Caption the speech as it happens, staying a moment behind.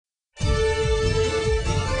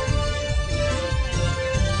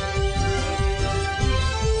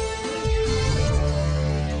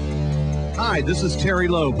Hi, this is Terry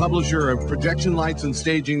Lowe, publisher of Projection Lights and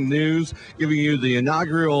Staging News, giving you the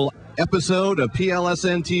inaugural episode of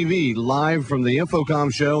PLSN-TV, live from the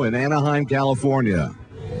Infocomm show in Anaheim, California.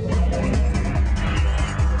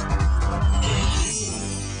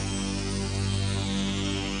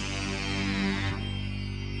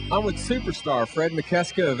 I'm with superstar Fred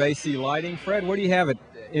McKesca of AC Lighting. Fred, what do you have at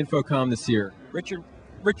Infocomm this year?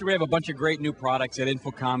 Richard, we have a bunch of great new products at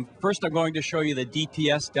Infocomm. First, I'm going to show you the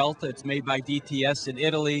DTS Delta. It's made by DTS in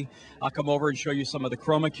Italy. I'll come over and show you some of the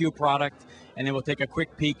Chroma Q product, and then we'll take a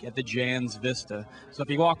quick peek at the Jans Vista. So if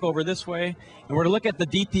you walk over this way, and we're to look at the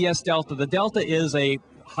DTS Delta. The Delta is a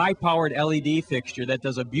high-powered LED fixture that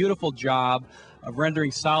does a beautiful job of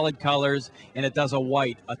rendering solid colors, and it does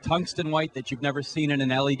a tungsten white that you've never seen in an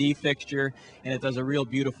LED fixture, and it does a real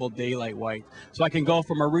beautiful daylight white. So I can go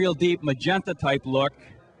from a real deep magenta type look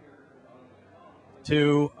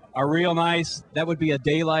to a real nice, that would be a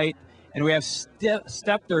daylight, and we have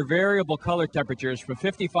stepped or variable color temperatures from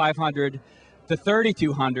 5500 to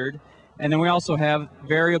 3200, and then we also have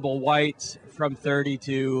variable whites from 30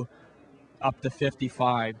 to up to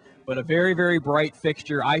 55. But a very, very bright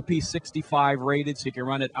fixture, IP65 rated, so you can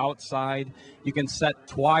run it outside. You can set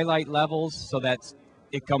twilight levels so that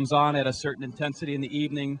it comes on at a certain intensity in the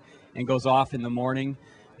evening and goes off in the morning.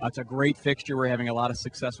 It's a great fixture. We're having a lot of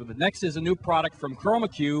success with it. Next is a new product from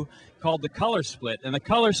Chroma Q called the Color Split. And the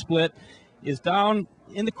Color Split is down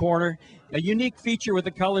in the corner. A unique feature with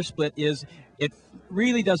the Color Split is it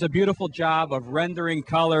really does a beautiful job of rendering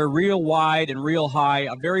color real wide and real high,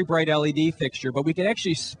 a very bright LED fixture, but we can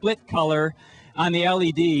actually split color on the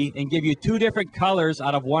LED and give you two different colors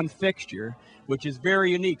out of one fixture, which is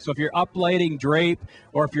very unique. So if you're uplighting drape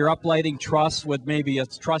or if you're uplighting truss with maybe a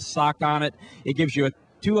truss sock on it, it gives you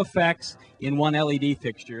two effects in one LED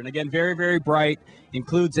fixture. And again, very, very bright,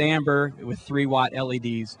 includes amber with 3-watt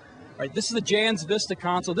LEDs. All right, this is the Jans Vista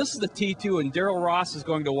console. This is the T2, and Daryl Ross is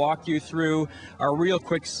going to walk you through a real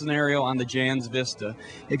quick scenario on the Jans Vista.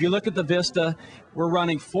 If you look at the Vista, we're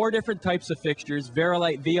running 4 different types of fixtures: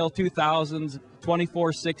 Verilight VL2000s,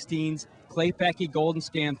 2416s, Claypaky Golden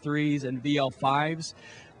Scan 3s, and VL5s.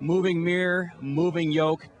 Moving mirror, moving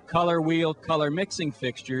yoke, color wheel, color mixing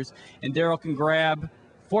fixtures, and Daryl can grab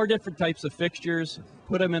 4 different types of fixtures,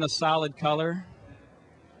 put them in a solid color,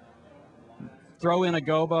 throw in a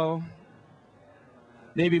gobo,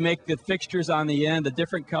 maybe make the fixtures on the end a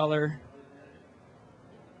different color.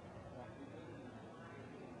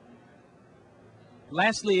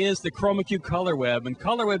 Lastly is the Chroma Q Color Web, and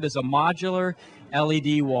Color Web is a modular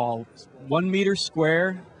LED wall, 1 meter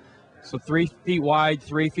square, so 3 feet wide,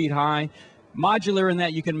 3 feet high. Modular in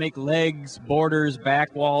that you can make legs, borders,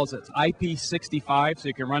 back walls. It's IP65, so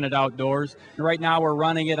you can run it outdoors. And right now we're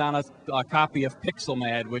running it on a copy of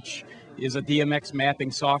Pixelmad, which is a DMX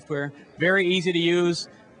mapping software. Very easy to use.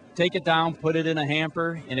 Take it down, put it in a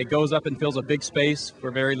hamper, and it goes up and fills a big space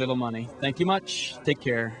for very little money. Thank you much. Take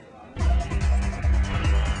care.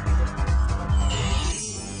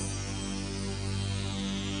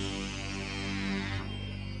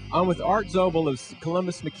 I'm with Art Zobel of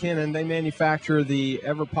Columbus McKinnon. They manufacture the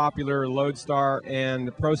ever-popular Lodestar and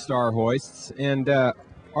ProStar hoists. And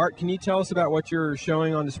Art, can you tell us about what you're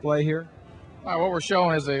showing on display here? What we're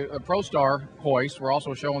showing is a ProStar hoist. We're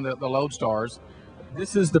also showing the Lodestars.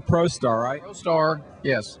 This is the ProStar, right? ProStar,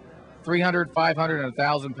 yes. 300, 500, and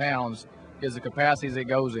 1,000 pounds is the capacity that it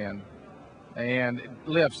goes in. And it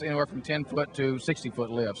lifts anywhere from 10-foot to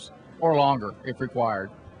 60-foot lifts, or longer if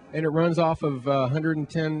required. And it runs off of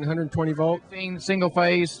 110, 120 volt? Single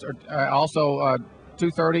phase, also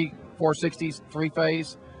 230, 460s,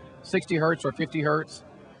 3-phase, 60 hertz or 50 hertz.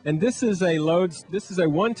 And this is a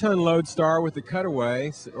 1-ton Lodestar with a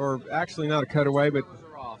cutaway, or actually not a cutaway, but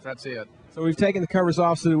that's it. So we've taken the covers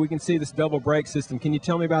off so that we can see this double brake system. Can you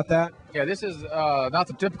tell me about that? Yeah, this is not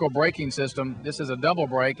the typical braking system. This is a double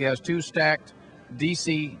brake. It has 2 stacked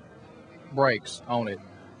DC brakes on it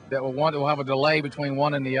that will have a delay between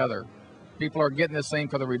one and the other. People are getting this thing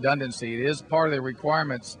for the redundancy. It is part of the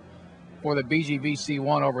requirements for the BGV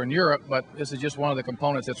C1 over in Europe, but this is just one of the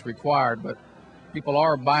components that's required. But people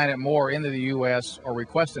are buying it more into the U.S. or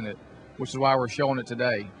requesting it, which is why we're showing it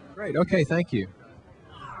today. Great. Okay, thank you.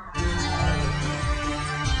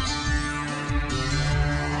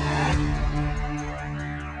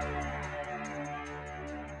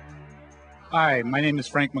 Hi, my name is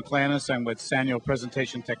Frank McClanus. I'm with Sanyo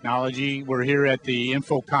Presentation Technology. We're here at the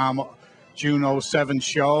Infocomm June 07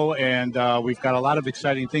 show, and we've got a lot of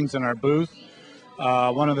exciting things in our booth.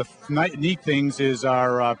 One of the neat things is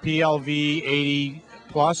our PLV80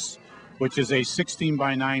 Plus, which is a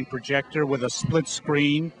 16:9 projector with a split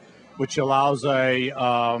screen, which allows a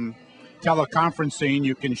teleconferencing,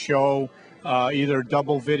 you can show either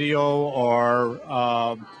double video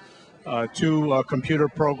or two computer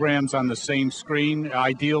programs on the same screen,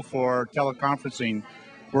 ideal for teleconferencing.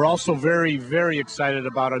 We're also very, very excited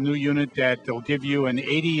about a new unit that will give you an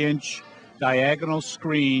 80-inch diagonal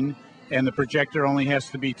screen, and the projector only has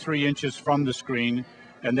to be 3 inches from the screen,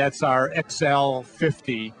 and that's our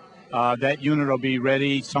XL50. That unit will be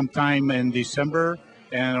ready sometime in December,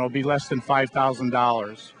 and it'll be less than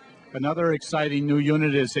 $5,000. Another exciting new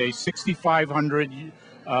unit is a 6,500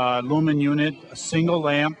 lumen unit, a single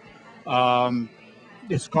lamp.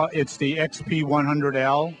 It's the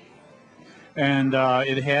XP100L, and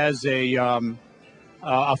it has a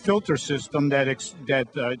filter system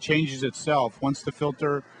that changes itself. Once the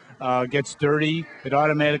filter gets dirty, it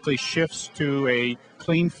automatically shifts to a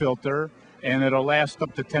clean filter, and it'll last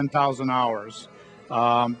up to 10,000 hours.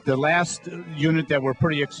 The last unit that we're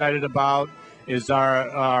pretty excited about is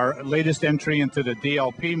our latest entry into the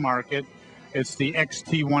DLP market. It's the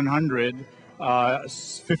XT100,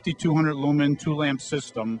 5,200 lumen 2-lamp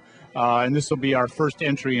system, and this will be our first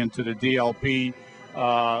entry into the DLP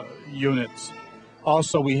units.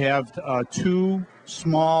 Also, we have two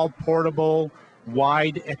small portable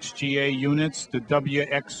wide XGA units, the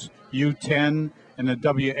WXU10 and the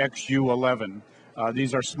WXU11.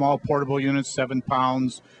 These are small portable units, 7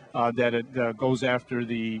 pounds, that it goes after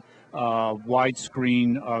the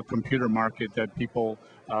widescreen computer market that people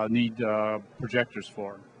need projectors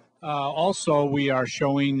for. Also, we are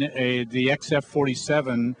showing the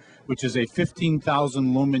XF47, which is a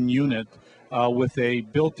 15,000 lumen unit with a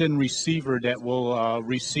built-in receiver that will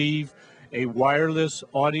receive a wireless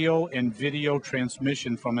audio and video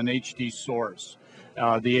transmission from an HD source.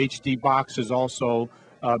 The HD box is also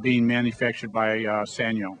being manufactured by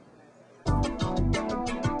Sanyo.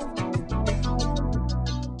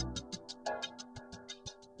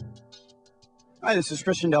 Hi, this is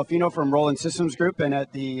Christian Delfino from Roland Systems Group, and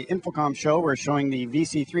at the Infocomm show, we're showing the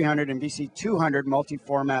VC300 and VC200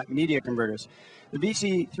 multi-format media converters. The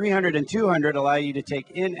VC300 and 200 allow you to take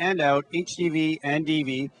in and out HDV and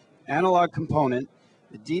DV, analog component,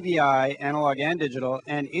 the DVI, analog and digital,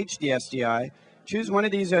 and HDSDI. Choose one of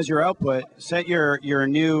these as your output, set your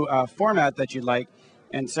new format that you'd like,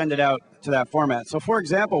 and send it out to that format. So for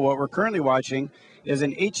example, what we're currently watching is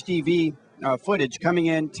an HDV footage coming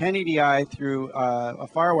in 1080i through a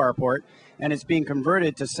FireWire port, and it's being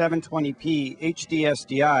converted to 720p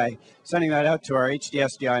HDSDI, sending that out to our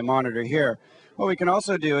HDSDI monitor here. What we can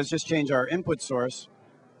also do is just change our input source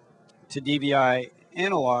to DVI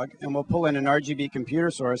analog, and we'll pull in an RGB computer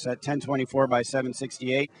source at 1024 by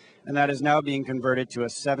 768, and that is now being converted to a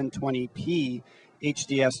 720p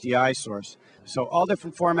HDSDI source. So all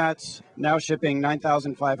different formats, now shipping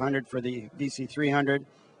 9,500 for the VC300,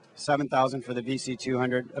 7,000 for the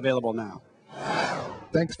VC200, available now.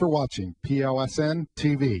 Thanks for watching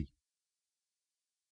PLSN-TV.